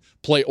Winston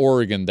play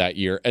Oregon that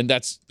year. And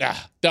that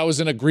was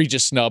an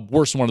egregious snub,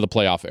 worst one of the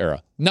playoff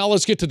era. Now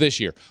let's get to this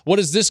year. What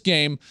does this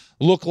game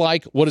look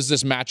like? What does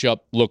this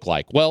matchup look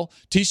like? Well,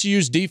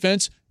 TCU's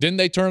defense, didn't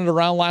they turn it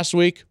around last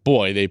week?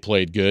 Boy, they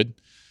played good.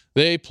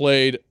 They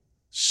played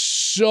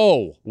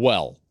so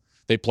well.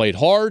 They played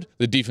hard.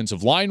 The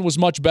defensive line was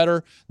much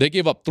better. They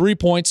gave up 3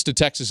 points to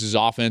Texas's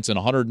offense and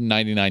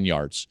 199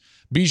 yards.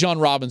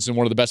 Bijan Robinson,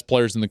 one of the best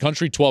players in the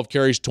country, 12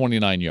 carries,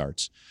 29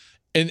 yards.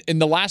 In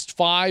the last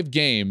 5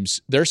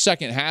 games, their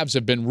second halves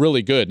have been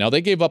really good. Now,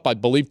 they gave up, I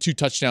believe, 2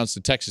 touchdowns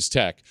to Texas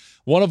Tech.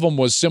 One of them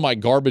was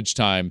semi-garbage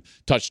time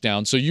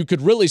touchdown. So you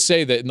could really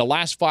say that in the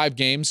last 5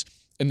 games,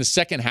 in the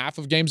second half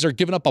of games, they're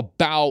giving up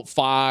about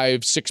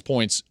 5-6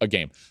 points a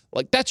game.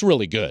 Like, that's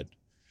really good.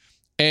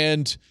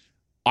 And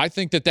I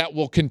think that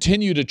will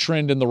continue to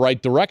trend in the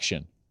right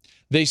direction.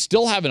 They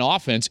still have an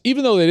offense,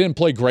 even though they didn't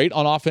play great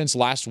on offense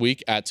last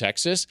week at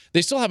Texas,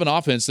 they still have an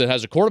offense that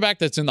has a quarterback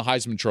that's in the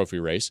Heisman Trophy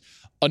race,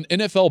 an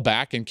NFL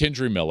back in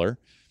Kendry Miller,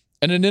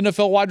 and an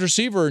NFL wide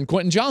receiver in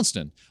Quentin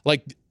Johnston.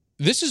 Like,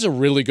 this is a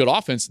really good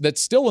offense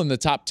that's still in the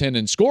top 10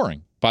 in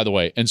scoring, by the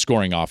way, in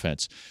scoring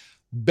offense.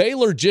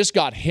 Baylor just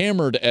got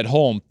hammered at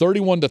home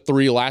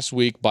 31-3 last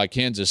week by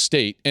Kansas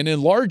State, and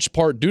in large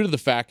part due to the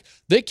fact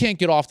they can't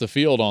get off the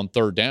field on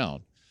third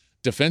down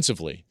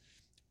defensively.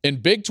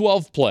 In Big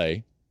 12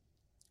 play,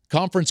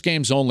 conference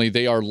games only,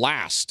 they are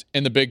last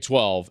in the Big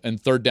 12 in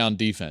third down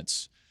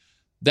defense.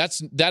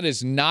 That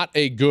is not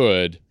a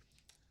good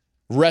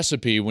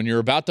recipe when you're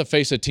about to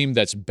face a team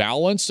that's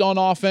balanced on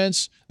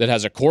offense, that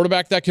has a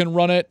quarterback that can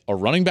run it, a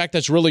running back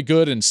that's really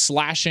good and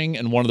slashing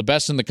and one of the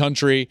best in the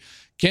country.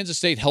 Kansas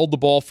State held the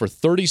ball for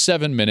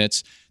 37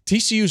 minutes.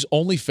 TCU's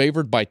only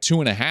favored by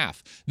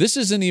 2.5. This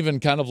isn't even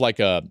kind of like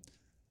a,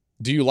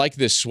 do you like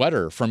this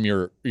sweater from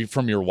your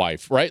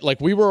wife, right?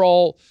 Like, we were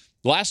all,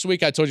 last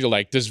week I told you,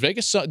 like, does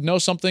Vegas know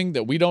something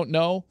that we don't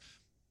know?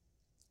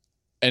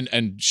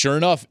 And sure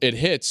enough, it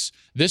hits.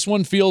 This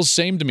one feels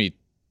same to me.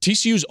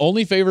 TCU's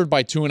only favored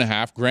by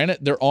 2.5. Granted,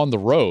 they're on the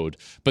road,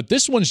 but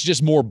this one's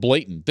just more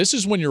blatant. This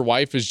is when your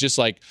wife is just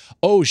like,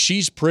 oh,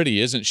 she's pretty,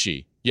 isn't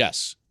she?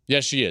 Yes.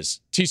 Yes, she is.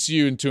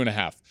 TCU in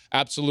 2.5.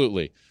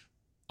 Absolutely.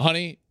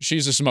 Honey,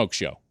 she's a smoke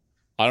show.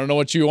 I don't know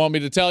what you want me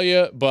to tell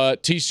you,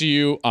 but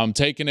TCU, I'm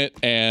taking it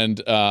and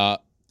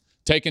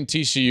taking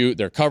TCU.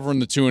 They're covering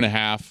the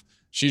 2.5.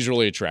 She's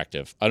really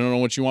attractive. I don't know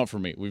what you want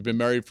from me. We've been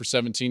married for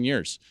 17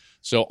 years.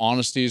 So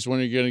honesty is what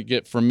you're going to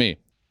get from me.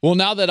 Well,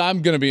 now that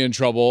I'm going to be in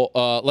trouble,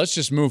 let's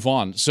just move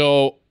on.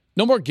 So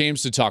no more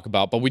games to talk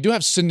about, but we do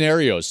have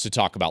scenarios to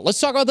talk about.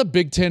 Let's talk about the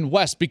Big Ten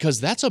West because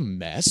that's a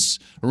mess,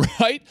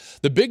 right?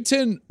 The Big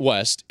Ten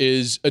West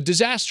is a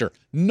disaster.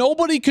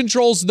 Nobody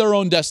controls their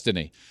own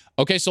destiny.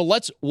 Okay, so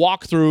let's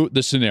walk through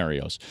the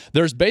scenarios.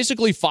 There's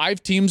basically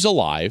 5 teams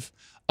alive,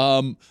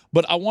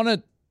 but I want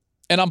to,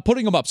 and I'm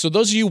putting them up. So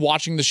those of you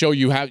watching the show,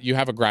 you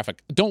have a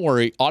graphic. Don't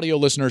worry, audio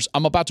listeners,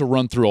 I'm about to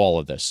run through all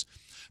of this.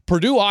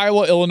 Purdue,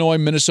 Iowa, Illinois,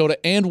 Minnesota,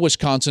 and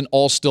Wisconsin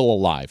all still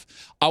alive.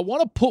 I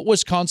want to put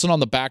Wisconsin on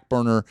the back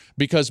burner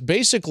because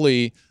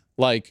basically,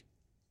 like,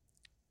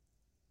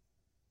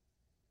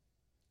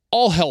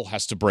 all hell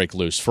has to break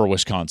loose for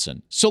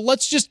Wisconsin. So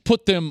let's just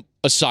put them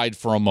aside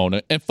for a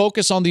moment and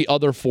focus on the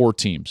other 4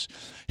 teams.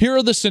 Here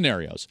are the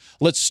scenarios.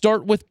 Let's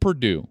start with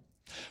Purdue.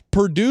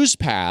 Purdue's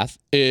path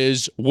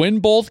is win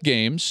both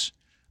games,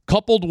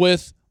 coupled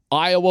with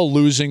Iowa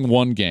losing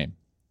 1 game.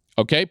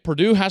 Okay,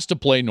 Purdue has to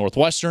play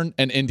Northwestern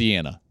and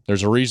Indiana.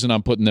 There's a reason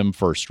I'm putting them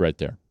first right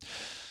there.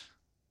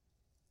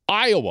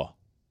 Iowa,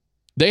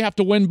 they have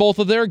to win both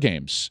of their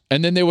games,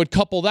 and then they would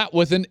couple that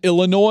with an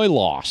Illinois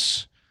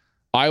loss.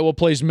 Iowa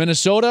plays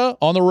Minnesota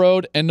on the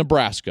road and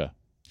Nebraska.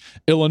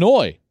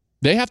 Illinois,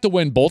 they have to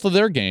win both of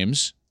their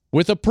games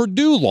with a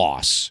Purdue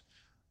loss.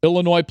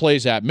 Illinois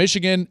plays at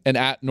Michigan and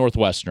at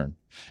Northwestern.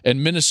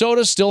 And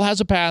Minnesota still has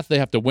a path. They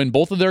have to win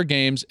both of their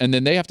games, and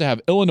then they have to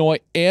have Illinois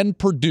and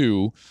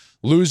Purdue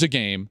lose a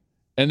game,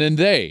 and then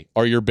they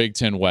are your Big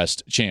Ten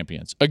West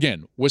champions.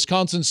 Again,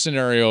 Wisconsin's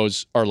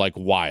scenarios are like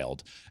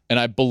wild, and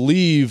I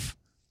believe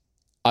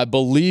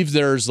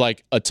there's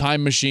like a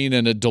time machine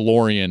and a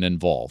DeLorean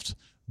involved,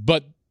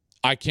 but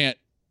I can't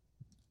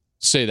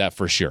say that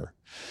for sure.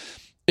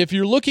 If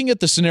you're looking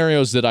at the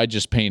scenarios that I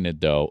just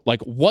painted, though,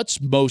 like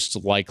what's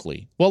most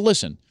likely? Well,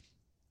 listen,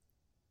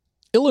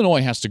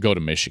 Illinois has to go to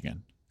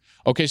Michigan.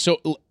 Okay,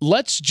 so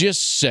let's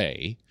just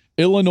say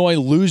Illinois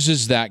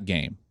loses that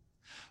game.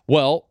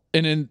 Well,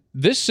 and in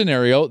this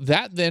scenario,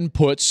 that then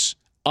puts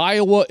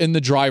Iowa in the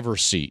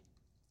driver's seat.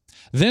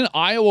 Then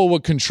Iowa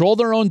would control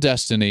their own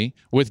destiny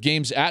with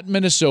games at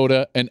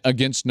Minnesota and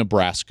against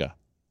Nebraska.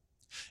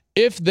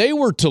 If they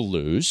were to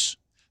lose,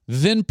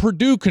 then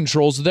Purdue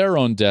controls their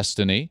own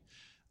destiny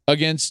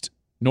against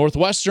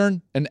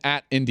Northwestern and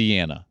at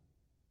Indiana.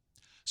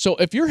 So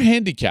if you're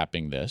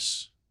handicapping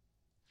this,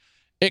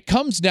 it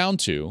comes down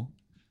to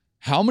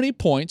how many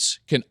points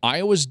can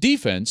Iowa's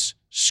defense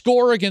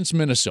score against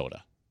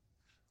Minnesota?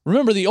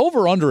 Remember, the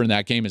over-under in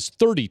that game is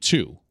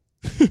 32.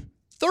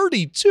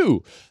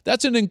 32.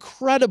 That's an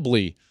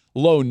incredibly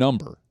low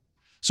number.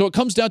 So it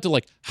comes down to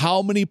like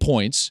how many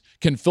points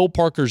can Phil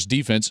Parker's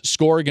defense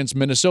score against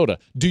Minnesota?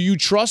 Do you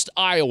trust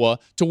Iowa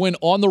to win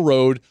on the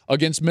road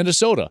against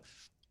Minnesota?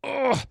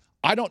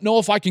 I don't know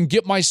if I can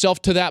get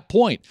myself to that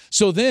point.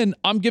 So then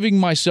I'm giving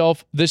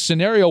myself this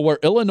scenario where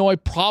Illinois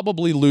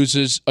probably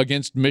loses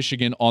against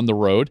Michigan on the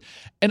road,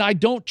 and I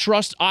don't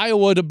trust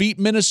Iowa to beat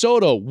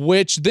Minnesota,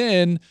 which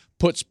then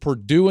puts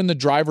Purdue in the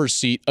driver's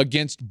seat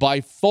against by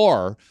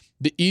far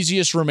the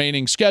easiest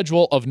remaining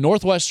schedule of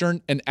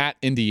Northwestern and at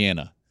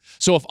Indiana.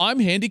 So if I'm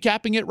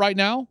handicapping it right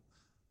now,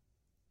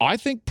 I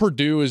think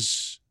Purdue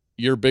is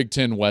your Big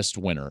Ten West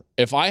winner.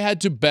 If I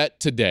had to bet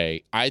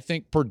today, I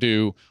think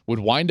Purdue would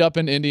wind up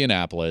in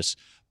Indianapolis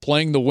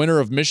playing the winner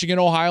of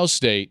Michigan-Ohio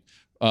State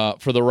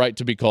for the right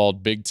to be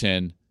called Big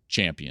Ten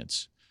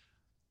champions.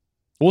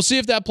 We'll see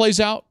if that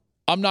plays out.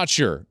 I'm not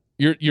sure.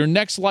 Your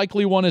next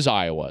likely one is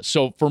Iowa.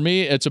 So for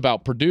me, it's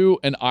about Purdue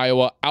and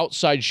Iowa,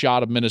 outside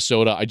shot of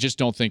Minnesota. I just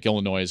don't think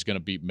Illinois is going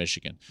to beat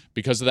Michigan.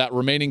 Because of that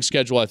remaining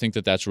schedule, I think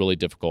that's really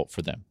difficult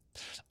for them.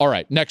 All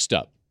right, next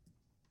up.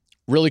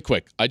 Really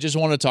quick, I just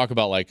want to talk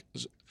about, like,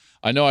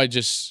 I know I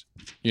just,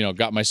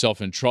 got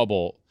myself in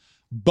trouble,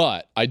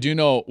 but I do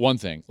know one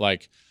thing.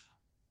 Like,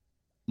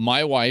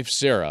 my wife,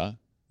 Sarah,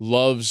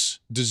 loves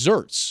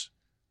desserts,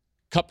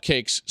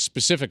 cupcakes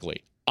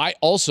specifically. I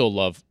also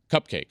love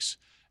cupcakes.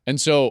 And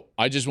so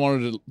I just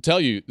wanted to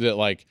tell you that,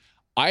 like,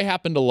 I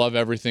happen to love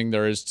everything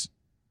there is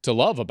to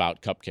love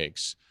about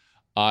cupcakes.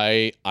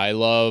 I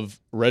love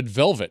red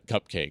velvet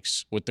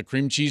cupcakes with the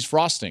cream cheese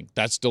frosting.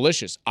 That's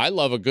delicious. I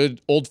love a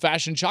good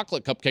old-fashioned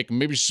chocolate cupcake and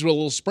maybe just a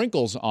little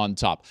sprinkles on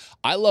top.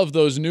 I love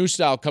those new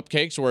style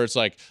cupcakes where it's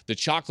like the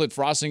chocolate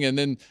frosting and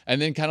then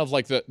kind of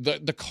like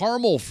the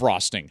caramel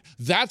frosting.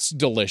 That's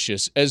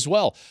delicious as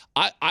well.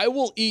 I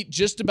will eat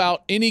just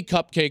about any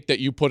cupcake that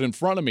you put in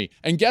front of me.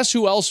 And guess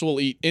who else will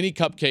eat any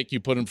cupcake you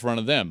put in front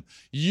of them?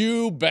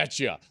 You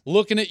betcha.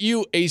 Looking at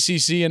you,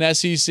 ACC and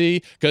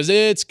SEC, because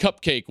it's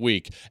cupcake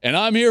week. And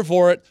I'm here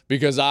for it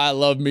because I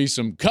love me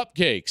some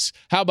cupcakes.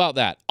 How about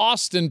that?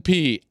 Austin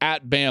Peay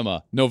at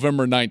Bama,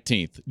 November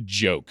 19th.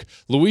 Joke.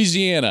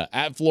 Louisiana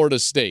at Florida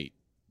State,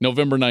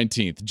 November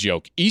 19th.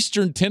 Joke.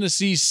 Eastern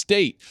Tennessee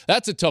State.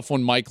 That's a tough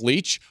one, Mike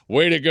Leach.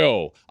 Way to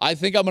go. I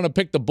think I'm going to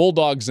pick the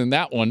Bulldogs in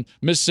that one.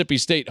 Mississippi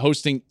State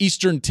hosting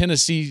Eastern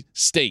Tennessee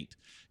State.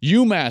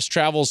 UMass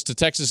travels to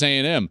Texas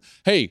A&M.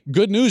 Hey,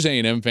 good news,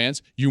 A&M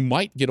fans. You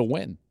might get a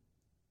win.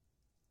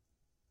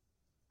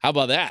 How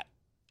about that?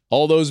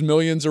 All those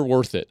millions are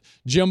worth it.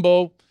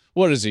 Jimbo,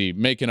 what is he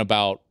making,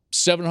 about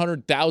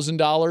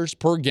 $700,000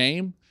 per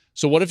game?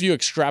 So what if you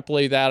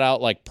extrapolate that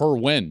out like per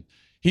win?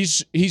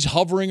 He's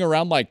hovering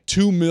around like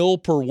 $2 million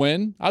per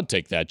win. I'd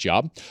take that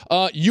job.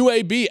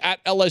 UAB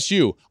at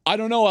LSU. I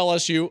don't know,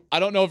 LSU. I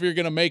don't know if you're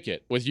going to make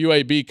it with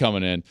UAB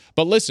coming in.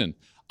 But listen,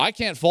 I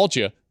can't fault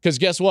you because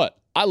guess what?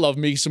 I love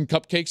me some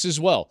cupcakes as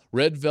well.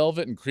 Red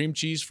velvet and cream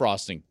cheese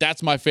frosting.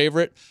 That's my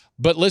favorite.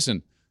 But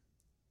listen,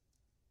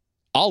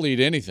 I'll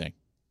eat anything.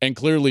 And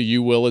clearly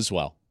you will as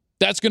well.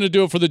 That's going to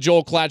do it for the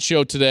Joel Klatt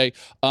Show today.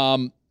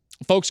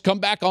 Folks, come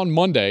back on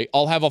Monday.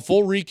 I'll have a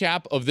full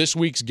recap of this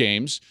week's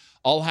games.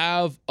 I'll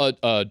have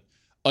a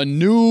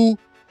new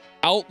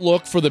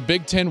outlook for the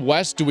Big Ten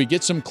West. Do we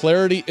get some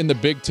clarity in the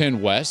Big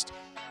Ten West?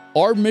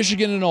 Are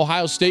Michigan and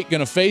Ohio State going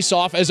to face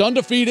off as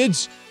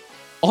undefeateds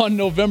on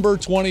November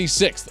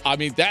 26th? I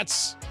mean,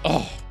 that's,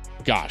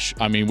 gosh.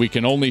 I mean, we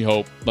can only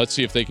hope. Let's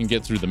see if they can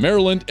get through the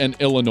Maryland and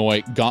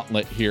Illinois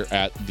gauntlet here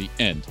at the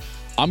end.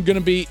 I'm going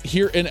to be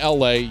here in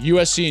LA,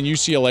 USC and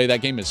UCLA.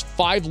 That game is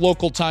 5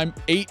 local time,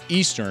 8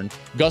 Eastern.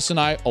 Gus and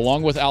I,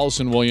 along with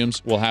Allison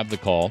Williams, will have the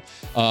call.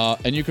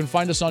 And you can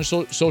find us on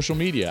social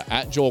media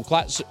at Joel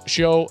Klatt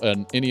Show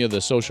and any of the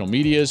social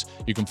medias.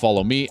 You can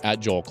follow me at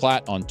Joel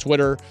Klatt on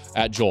Twitter,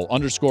 at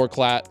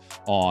Joel_Klatt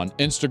on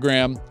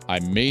Instagram. I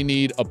may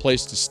need a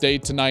place to stay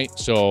tonight.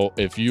 So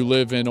if you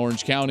live in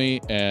Orange County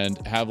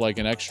and have like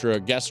an extra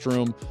guest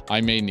room,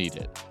 I may need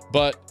it.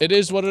 But it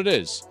is what it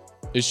is.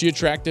 Is she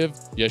attractive?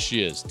 Yes,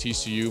 she is.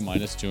 TCU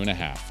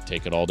 -2.5.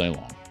 Take it all day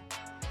long.